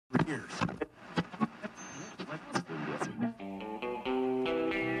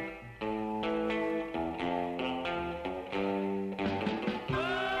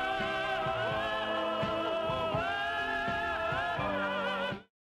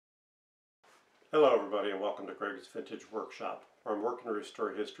Hello everybody and welcome to Gregg's Vintage Workshop, where I'm working to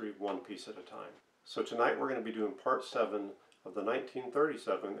restore history one piece at a time. So tonight we're going to be doing part 7 of the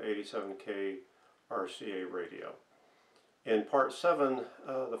 1937 87K RCA radio. In part 7,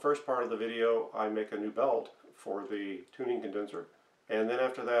 the first part of the video, I make a new belt for the tuning condenser, and then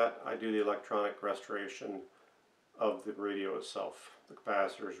after that I do the electronic restoration of the radio itself. The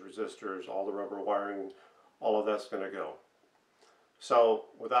capacitors, resistors, all the rubber wiring, all of that's going to go. So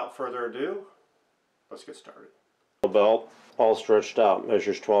without further ado, let's get started. The belt, all stretched out,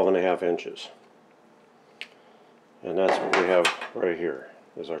 measures 12.5 inches. And that's what we have right here,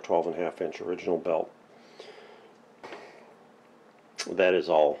 is our 12.5 inch original belt. That is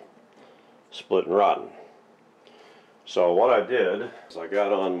all split and rotten. So what I did is I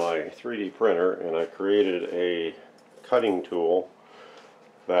got on my 3D printer and I created a cutting tool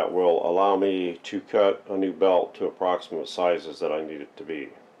that will allow me to cut a new belt to approximate sizes that I need it to be.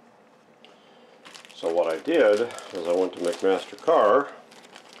 So what I did is I went to McMaster Car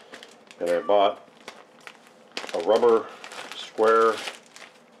and I bought a rubber square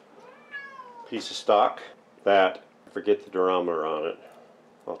piece of stock that, I forget the diameter on it,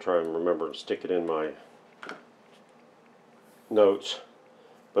 I'll try and remember and stick it in my notes,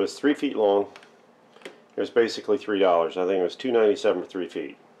 but it's 3 feet long. It was basically $3. I think it was $2.97 for 3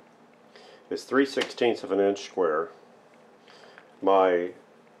 feet. It's 3/16 of an inch square. My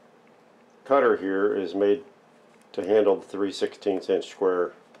cutter here is made to handle the 3/16 inch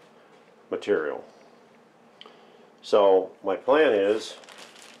square material. So my plan is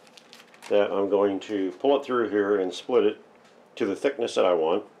that I'm going to pull it through here and split it to the thickness that I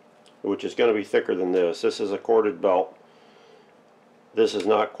want, which is going to be thicker than this. This is a corded belt. This is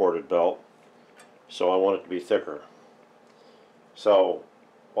not corded belt, so I want it to be thicker. So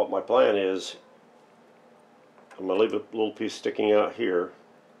what my plan is, I'm going to leave a little piece sticking out here.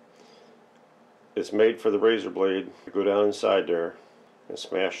 It's made for the razor blade to go down inside there and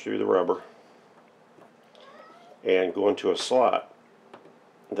smash through the rubber and go into a slot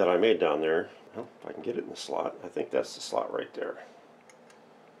that I made down there. Well, if I can get it in the slot, I think that's the slot right there.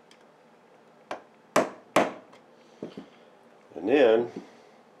 And then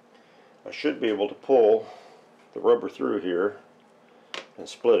I should be able to pull the rubber through here and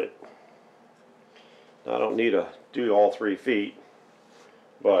split it. Now I don't need to do all 3 feet,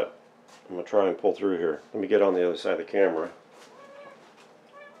 but I'm going to try and pull through here. Let me get on the other side of the camera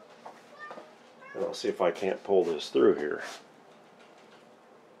and I'll see if I can't pull this through here.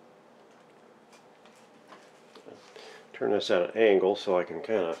 Turn this at an angle so I can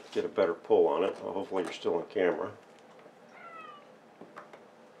kind of get a better pull on it. Well, hopefully you're still on camera.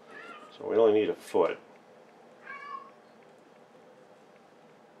 So we only need a foot.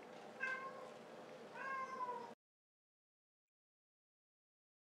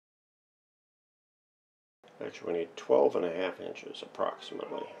 Actually, we need 12.5 inches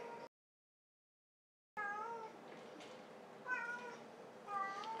approximately.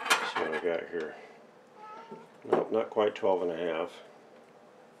 Let's see what I got here. Nope, not quite 12.5.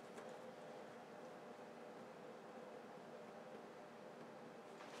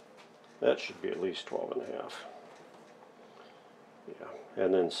 That should be at least 12.5. Yeah,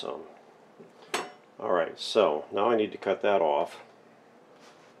 and then some. Alright, so now I need to cut that off,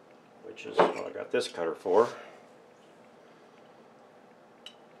 which is what I got this cutter for.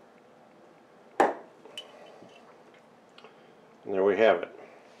 And there we have it.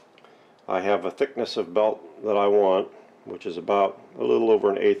 I have a thickness of belt that I want, which is about a little over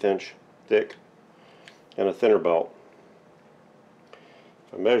an 1/8 inch thick, and a thinner belt.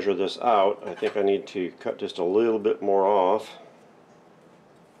 If I measure this out, I think I need to cut just a little bit more off,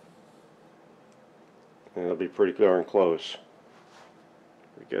 and it'll be pretty darn close.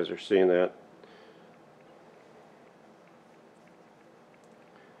 You guys are seeing that?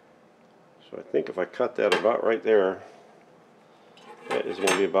 So I think if I cut that about right there, that is going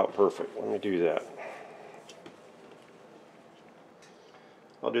to be about perfect. Let me do that.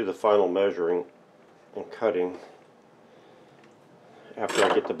 I'll do the final measuring and cutting after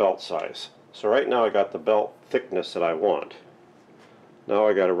I get the belt size. So right now I got the belt thickness that I want. Now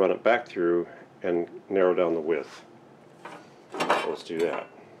I got to run it back through and narrow down the width. So let's do that.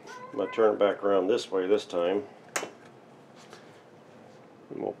 I'm going to turn it back around this way this time,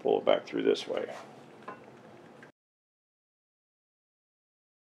 and we'll pull it back through this way.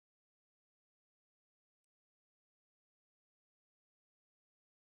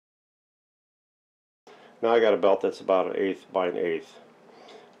 Now I got a belt that's about 1/8 by 1/8.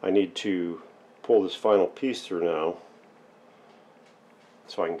 I need to pull this final piece through now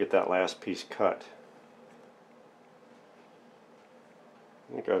so I can get that last piece cut.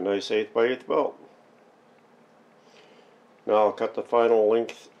 I got a nice 8 by 8 belt. Now I'll cut the final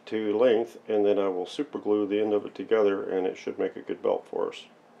length to length, and then I will super glue the end of it together, and it should make a good belt for us.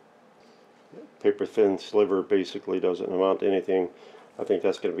 Paper thin sliver basically doesn't amount to anything. I think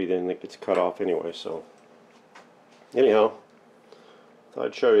that's going to be the end that gets cut off anyway, so anyhow, thought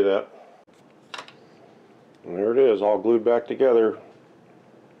I'd show you that. And there it is, all glued back together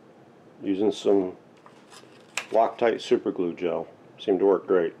using some Loctite super glue gel. Seemed to work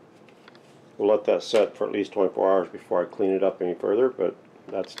great. We'll let that set for at least 24 hours before I clean it up any further, but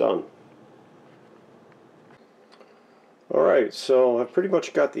that's done. Alright, so I've pretty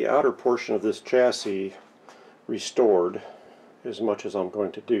much got the outer portion of this chassis restored as much as I'm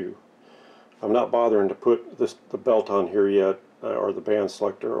going to do. I'm not bothering to put the belt on here yet, or the band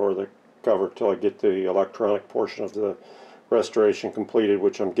selector or the cover, till I get the electronic portion of the restoration completed,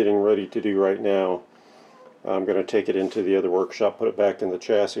 which I'm getting ready to do right now. I'm going to take it into the other workshop, put it back in the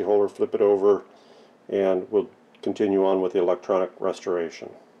chassis holder, flip it over, and we'll continue on with the electronic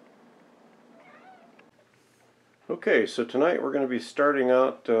restoration. Okay, so tonight we're going to be starting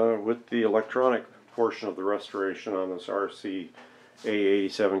out with the electronic portion of the restoration on this RCA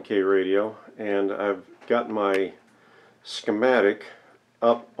 87K radio, and I've got my schematic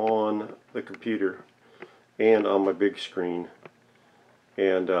up on the computer and on my big screen,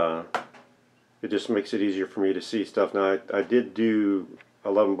 and it just makes it easier for me to see stuff. Now I did do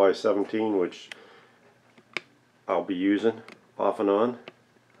 11 by 17, which I'll be using off and on,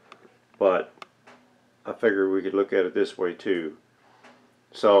 but I figured we could look at it this way too.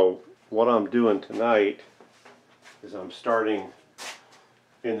 So what I'm doing tonight is I'm starting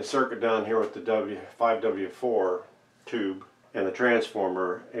in the circuit down here with the 5W4 tube and the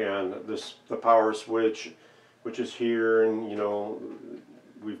transformer, and the power switch, which is here, and you know,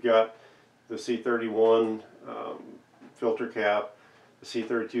 we've got the C31 filter cap, the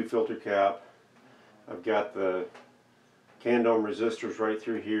C32 filter cap. I've got the condom resistors right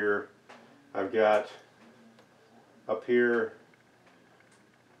through here. I've got up here,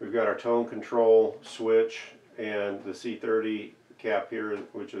 we've got our tone control switch and the C30 cap here,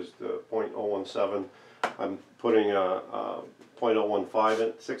 which is the 0.017. I'm putting a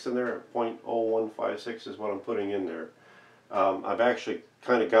 0.015 in there. 0.0156 is what I'm putting in there. I've actually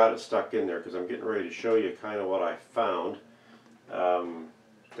kind of got it stuck in there because I'm getting ready to show you kind of what I found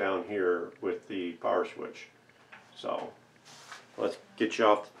down here with the power switch. So let's get you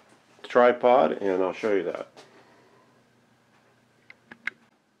off the tripod and I'll show you that.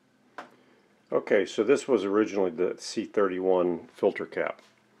 Okay, so this was originally the C31 filter cap,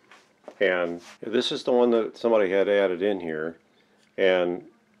 and this is the one that somebody had added in here, and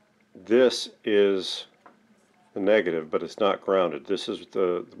this is the negative, but it's not grounded. This is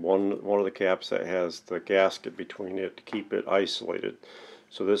the one of the caps that has the gasket between it to keep it isolated.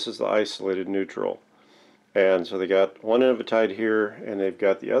 So this is the isolated neutral, and so they got one end of it tied here, and they've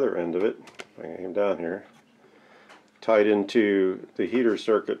got the other end of it, bring him down here, tied into the heater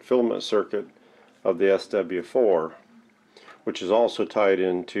circuit, filament circuit of the SW4, which is also tied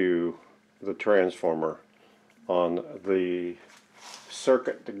into the transformer on the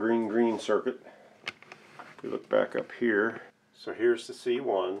circuit, the green circuit. If we look back up here, so here's the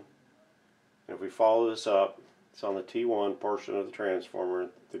C1, and if we follow this up, it's on the T1 portion of the transformer,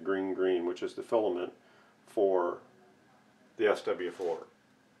 the green, which is the filament for the SW4.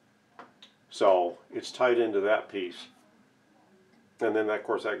 So it's tied into that piece, and then of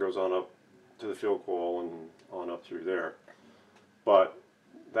course that goes on up to the field coil and on up through there. But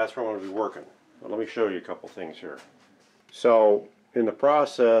that's where I'm going to be working. But let me show you a couple things here. So in the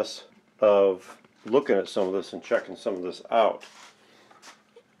process of looking at some of this and checking some of this out,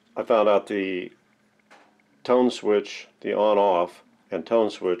 I found out the tone switch, the on-off and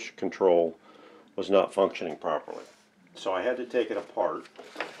tone switch control was not functioning properly. So I had to take it apart,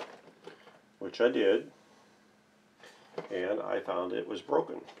 which I did, and I found it was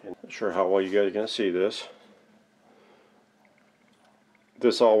broken. I'm not sure how well you guys are going to see this.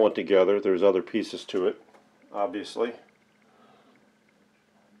 This all went together. There's other pieces to it, obviously.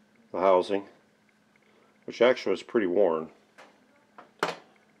 The housing, which actually was pretty worn.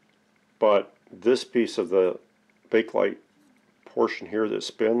 But this piece of the bakelite portion here that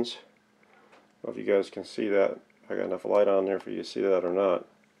spins, I don't know if you guys can see that. I got enough light on there for you to see that or not.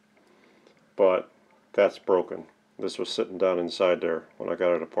 But that's broken. This was sitting down inside there when I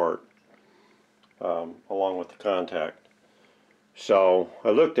got it apart, along with the contact. So I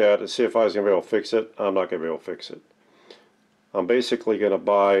looked at it to see if I was going to be able to fix it. I'm not going to be able to fix it. I'm basically going to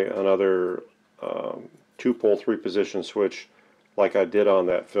buy another 2-pole 3-position switch like I did on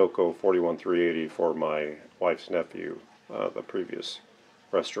that Philco 41380 for my wife's nephew, the previous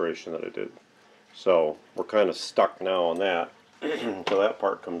restoration that I did. So we're kind of stuck now on that until that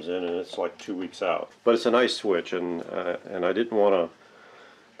part comes in, and it's like 2 weeks out. But it's a nice switch, and I didn't want to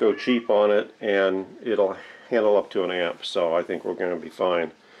go cheap on it, and it'll handle up to an amp, so I think we're going to be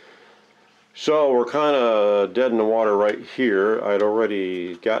fine. So we're kind of dead in the water right here. I'd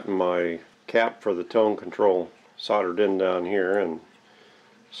already gotten my cap for the tone control soldered in down here, and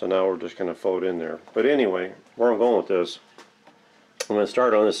so now we're just going to float in there. But anyway, where I'm going with this, I'm going to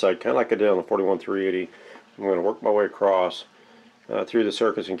start on this side, kind of like I did on the 41380. I'm going to work my way across through the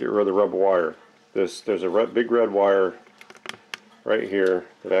circuits and get rid of the rubber wire. There's a big red wire right here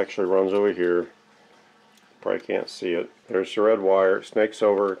that actually runs over here. Probably can't see it. There's the red wire. It snakes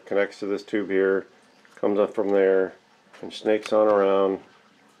over, connects to this tube here, comes up from there, and snakes on around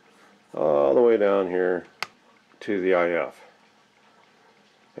all the way down here to the IF.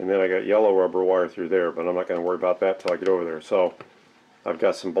 And then I got yellow rubber wire through there, but I'm not going to worry about that till I get over there. So I've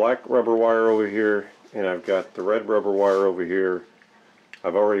got some black rubber wire over here, and I've got the red rubber wire over here.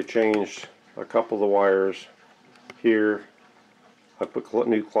 I've already changed a couple of the wires here. I put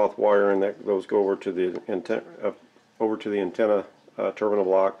new cloth wire in that; those go over to the antenna, terminal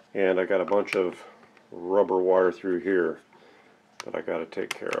block, and I got a bunch of rubber wire through here that I got to take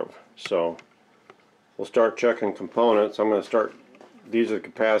care of. So we'll start checking components. I'm going to start. These are the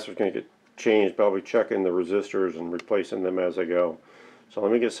capacitors going to get changed, but I'll be checking the resistors and replacing them as I go. So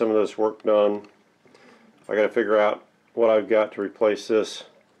let me get some of this work done. I got to figure out what I've got to replace this.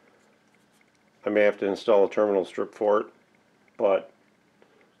 I may have to install a terminal strip for it, but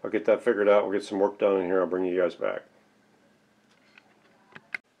I'll get that figured out. We'll get some work done in here. I'll bring you guys back.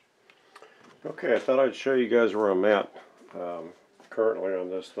 Okay, I thought I'd show you guys where I'm at currently on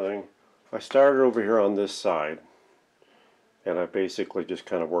this thing. I started over here on this side, and I basically just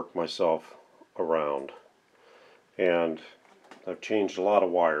kind of worked myself around. And I've changed a lot of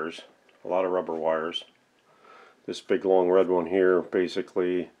wires, a lot of rubber wires. This big long red one here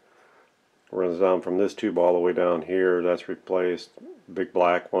basically runs down from this tube all the way down here. That's replaced. Big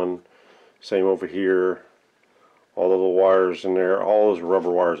black one, same over here. All the little wires in there, all those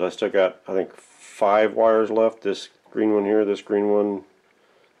rubber wires. I still got, I think, 5 wires left. This green one here, this green one,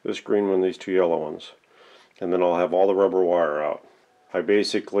 this green one, these 2 yellow ones. And then I'll have all the rubber wire out. I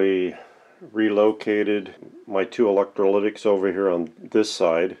basically relocated my 2 electrolytics over here on this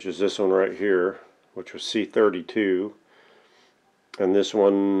side, which is this one right here, which was C32, and this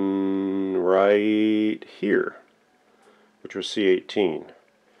one right here, which was C18.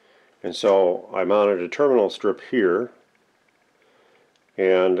 And so I mounted a terminal strip here,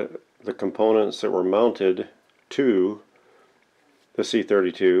 and the components that were mounted to the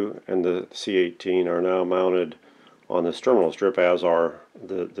C32 and the C18 are now mounted on this terminal strip, as are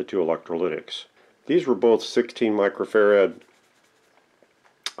the 2 electrolytics. These were both 16 microfarad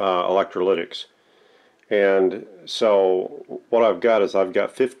electrolytics. And so what I've got is I've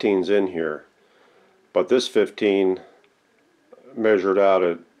got 15s in here, but this 15 measured out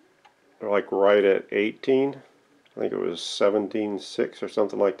at like right at 18. I think it was 17.6 or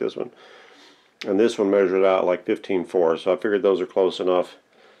something like this one. And this one measured out like 15.4, so I figured those are close enough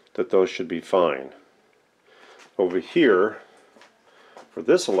that those should be fine. Over here, for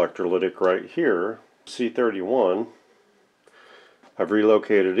this electrolytic right here, C31, I've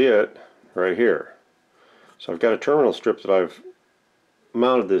relocated it right here. So I've got a terminal strip that I've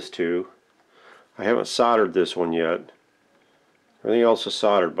mounted this to. I haven't soldered this one yet. Everything else is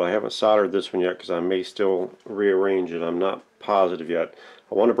soldered, but I haven't soldered this one yet because I may still rearrange it. I'm not positive yet.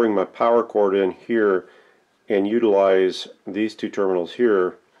 I want to bring my power cord in here and utilize these 2 terminals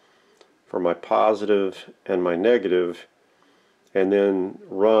here for my positive and my negative, and then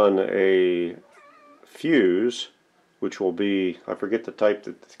run a fuse, which will be, I forget the type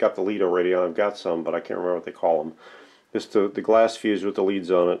that's got the lead already on. I've got some, but I can't remember what they call them. Just the glass fuse with the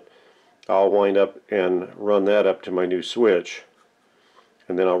leads on it. I'll wind up and run that up to my new switch,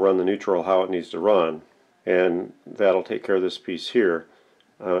 and then I'll run the neutral how it needs to run, and that'll take care of this piece here.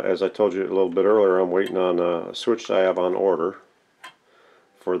 As I told you a little bit earlier, I'm waiting on a switch I have on order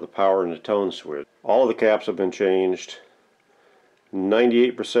for the power and the tone switch. All of the caps have been changed.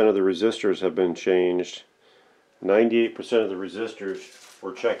 98% of the resistors have been changed. 98% of the resistors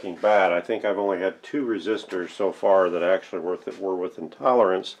were checking bad. I think I've only had 2 resistors so far that actually were within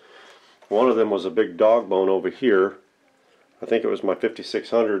tolerance. One of them was a big dog bone over here. I think it was my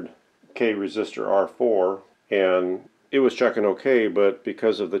 5600K resistor R4, and it was checking okay, but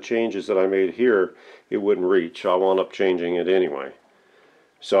because of the changes that I made here, it wouldn't reach. So I wound up changing it anyway.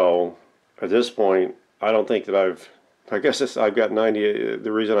 So at this point, I don't think that I've got 98.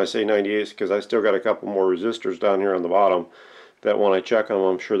 The reason I say 98 is because I still got a couple more resistors down here on the bottom that when I check them,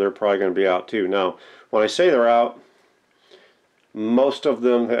 I'm sure they're probably going to be out too. Now, when I say they're out, most of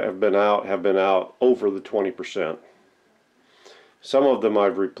them have been out over the 20%. Some of them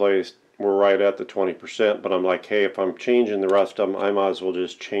I've replaced were right at the 20%, but I'm like, hey, if I'm changing the rest of them, I might as well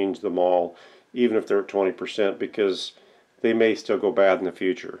just change them all, even if they're at 20%, because they may still go bad in the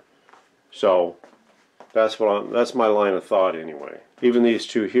future. So that's my line of thought anyway. Even these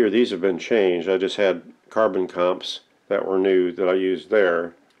two here, these have been changed. I just had carbon comps that were new that I used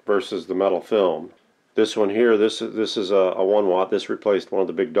there versus the metal film. This one here, this is a 1 watt. This replaced one of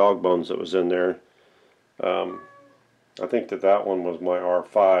the big dog bones that was in there. I think that one was my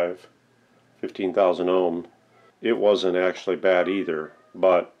R5, 15,000 ohm. It wasn't actually bad either,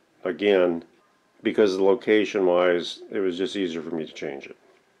 but again, because of the location wise, it was just easier for me to change it.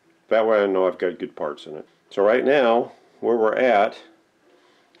 That way I know I've got good parts in it. So right now, where we're at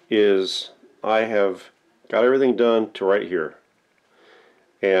is I have got everything done to right here.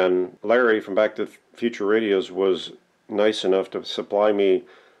 And Larry from Back to the Future Radios was nice enough to supply me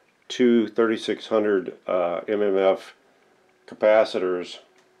two 3600 mmF capacitors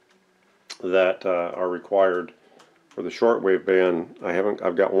that are required for the shortwave band.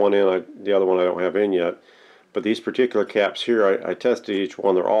 I've got one in, the other one I don't have in yet. But these particular caps here, I tested each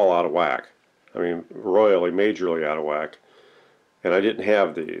one. They're all out of whack. I mean, royally, majorly out of whack. And I didn't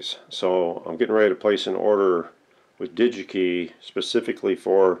have these. So I'm getting ready to place an order with DigiKey specifically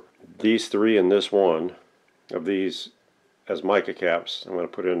for these three and this one of these as mica caps I'm going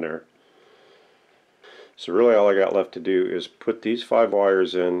to put in there. So really all I got left to do is put these 5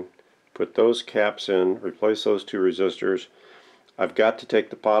 wires in, put those caps in, replace those 2 resistors. I've got to take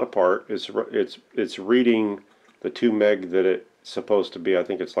the pot apart. It's reading the 2 meg that it's supposed to be. I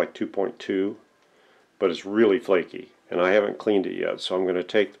think it's like 2.2, but it's really flaky, and I haven't cleaned it yet. So I'm going to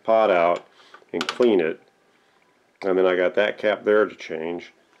take the pot out and clean it, and then I got that cap there to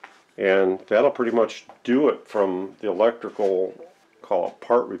change, and that'll pretty much do it from the electrical, call it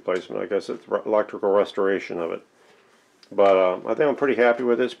part replacement. I guess it's electrical restoration of it. But I think I'm pretty happy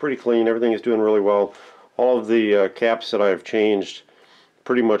with it. It's pretty clean. Everything is doing really well. All of the caps that I've changed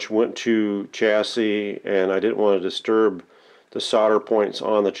pretty much went to chassis, and I didn't want to disturb the solder points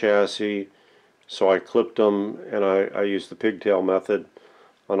on the chassis, so I clipped them, and I used the pigtail method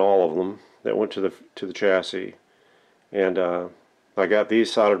on all of them that went to the chassis. And I got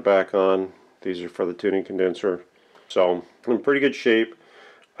these soldered back on. These are for the tuning condenser. So I'm in pretty good shape.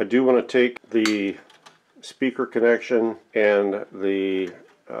 I do want to take the speaker connection and the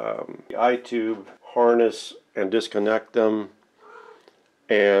I-tube harness and disconnect them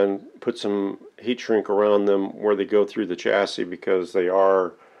and put some heat shrink around them where they go through the chassis, because they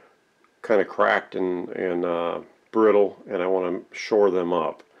are kind of cracked and brittle, and I want to shore them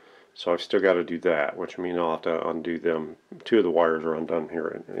up. So I've still got to do that, which means I'll have to undo them. 2 of the wires are undone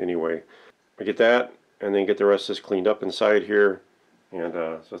here anyway. I get that, and then get the rest of this cleaned up inside here, and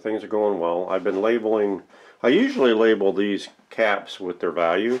so things are going well. I've been labeling. I usually label these caps with their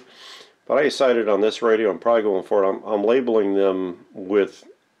value, but I decided on this radio, I'm probably going for it. I'm labeling them with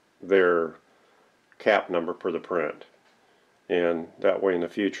their cap number per the print, and that way in the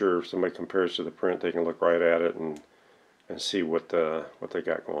future, if somebody compares to the print, they can look right at it and see what they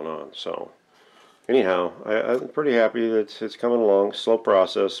got going on. So anyhow, I'm pretty happy that it's coming along. Slow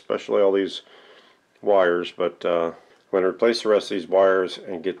process, especially all these wires, but I'm going to replace the rest of these wires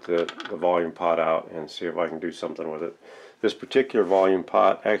and get the volume pot out and see if I can do something with it. This particular volume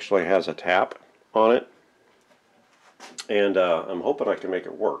pot actually has a tap on it, and I'm hoping I can make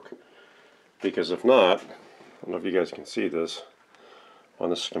it work, because if not, I don't know if you guys can see this on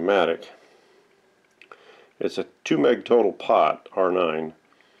the schematic. It's a 2 meg total pot, R9,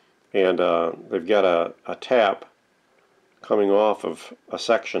 and they've got a tap coming off of a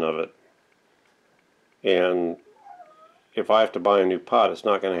section of it, and if I have to buy a new pot, it's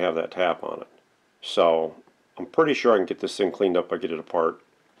not going to have that tap on it. So I'm pretty sure I can get this thing cleaned up. I get it apart.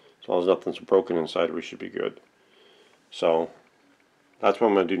 As long as nothing's broken inside, we should be good. So that's what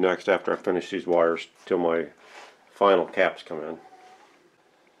I'm going to do next after I finish these wires till my final caps come in.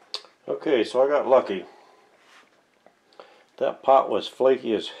 Okay, so I got lucky. That pot was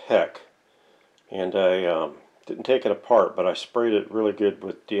flaky as heck, and I didn't take it apart, but I sprayed it really good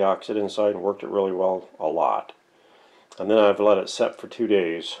with deoxide inside and worked it really well, a lot. And then I've let it set for 2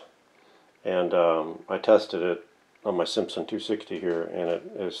 days, and I tested it on my Simpson 260 here, and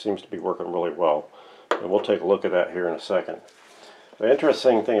it seems to be working really well. And we'll take a look at that here in a second. The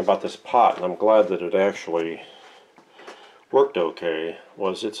interesting thing about this pot, and I'm glad that it actually worked okay,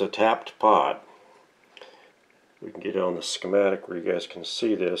 was it's a tapped pot. We can get it on the schematic where you guys can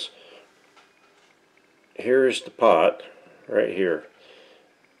see this. Here's the pot, right here.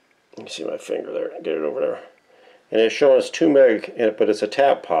 You can see my finger there. Get it over there. And it's showing us 2 meg in it, but it's a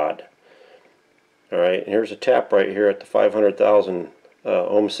tap pod. Alright, and here's a tap right here at the 500,000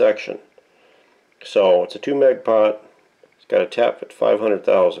 ohm section. So it's a 2 meg pot. It's got a tap at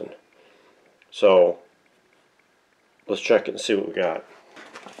 500,000. So let's check it and see what we got.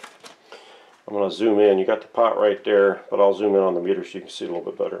 I'm going to zoom in. You got the pot right there, but I'll zoom in on the meter so you can see it a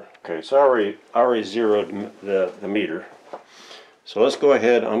little bit better. Okay, so I already zeroed the meter. So let's go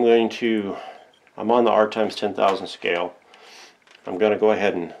ahead. I'm on the R times 10,000 scale. I'm going to go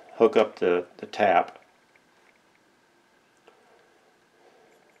ahead and hook up the tap.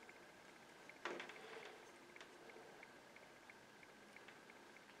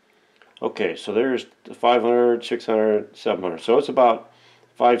 Okay, so there's the 500, 600, 700. So it's about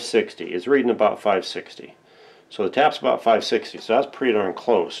 560. It's reading about 560. So the tap's about 560. So that's pretty darn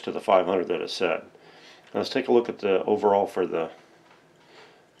close to the 500 that it said. Now let's take a look at the overall for the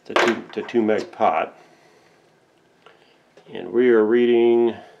 2 meg pot. And we are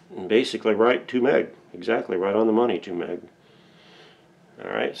reading basically right 2 meg. Exactly right on the money, 2 meg.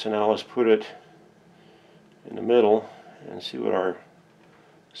 Alright, so now let's put it in the middle and see what our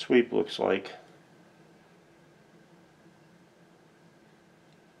sweep looks like.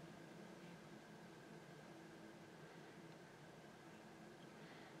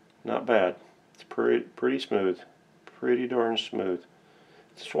 Not bad. It's pretty smooth. Pretty darn smooth.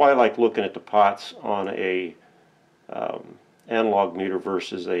 That's why I like looking at the pots on a analog meter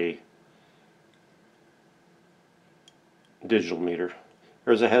versus a digital meter.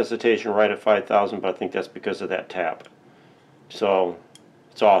 There's a hesitation right at 5,000, but I think that's because of that tap. So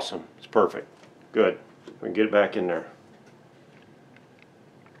it's awesome. It's perfect. Good. We can get it back in there.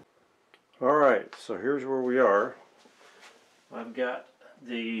 Alright, so here's where we are. I've got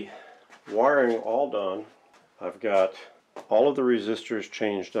the wiring all done. I've got all of the resistors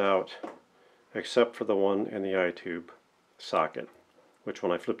changed out except for the one in the I-tube socket, which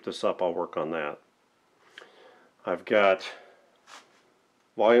when I flip this up I'll work on that. I've got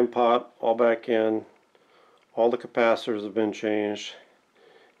volume pot all back in. All the capacitors have been changed,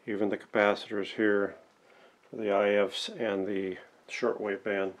 even the capacitors here for the IFs and the shortwave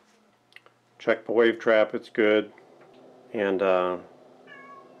band. Check the wave trap, it's good. And the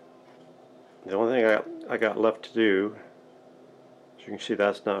only thing I got left to do, as you can see,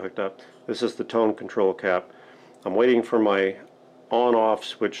 that's not hooked up. This is the tone control cap. I'm waiting for my on-off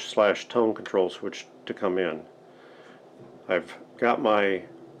switch / tone control switch to come in. I've got my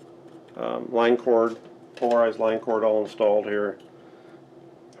line cord, polarized line cord all installed here,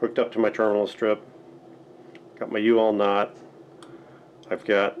 hooked up to my terminal strip. Got my U-all knot. I've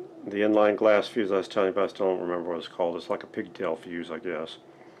got the inline glass fuse I was telling you about. I still don't remember what it's called. It's like a pigtail fuse, I guess.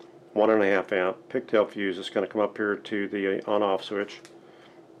 1.5 amp pigtail fuse. It's going to come up here to the on-off switch.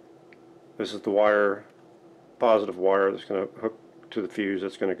 This is the wire, positive wire that's going to hook to the fuse.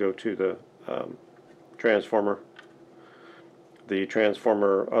 That's going to go to the transformer. The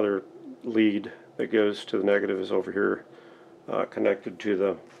transformer other lead that goes to the negative is over here, connected to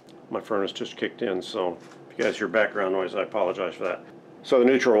the, my furnace just kicked in, so if you guys hear background noise, I apologize for that. So the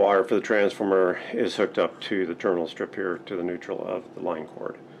neutral wire for the transformer is hooked up to the terminal strip here, to the neutral of the line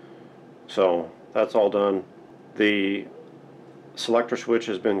cord. So that's all done. The selector switch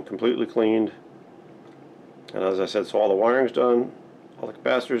has been completely cleaned, and as I said, so all the wiring's done, all the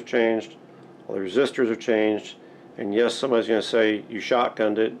capacitors changed, all the resistors are changed. And yes, somebody's going to say, you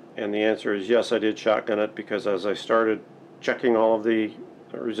shotgunned it, and the answer is yes, I did shotgun it, because as I started checking all of the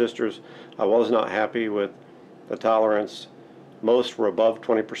resistors, I was not happy with the tolerance. Most were above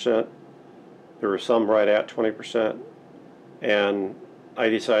 20%. There were some right at 20%. And I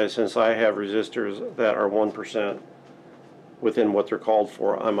decided, since I have resistors that are 1% within what they're called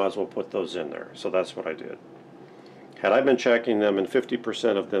for, I might as well put those in there. So that's what I did. Had I been checking them and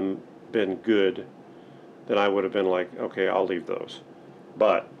 50% of them been good, then I would have been like, okay, I'll leave those.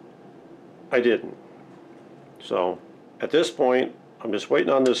 But I didn't. So at this point, I'm just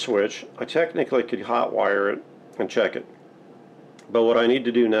waiting on this switch. I technically could hotwire it and check it. But what I need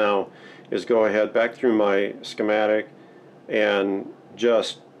to do now is go ahead back through my schematic and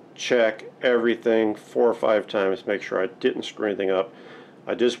just check everything 4 or 5 times, make sure I didn't screw anything up.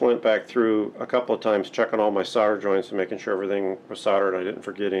 I just went back through a couple of times checking all my solder joints and making sure everything was soldered. I didn't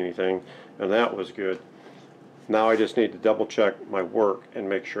forget anything, and that was good. Now I just need to double check my work and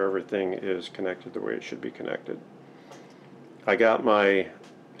make sure everything is connected the way it should be connected. I got my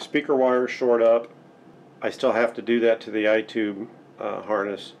speaker wire short up. I still have to do that to the I-tube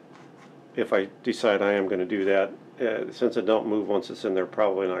harness if I decide I am going to do that. Since it don't move once it's in there,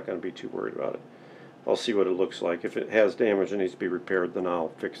 probably not going to be too worried about it. I'll see what it looks like. If it has damage that needs to be repaired, then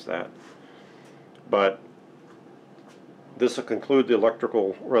I'll fix that. But this will conclude the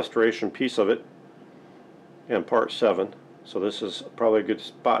electrical restoration piece of it in part 7. So this is probably a good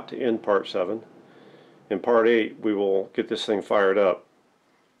spot to end part 7. In part 8, we will get this thing fired up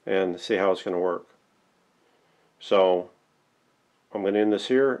and see how it's going to work. So I'm going to end this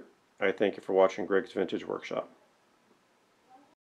here. I thank you for watching Gregg's Vintage Workshop.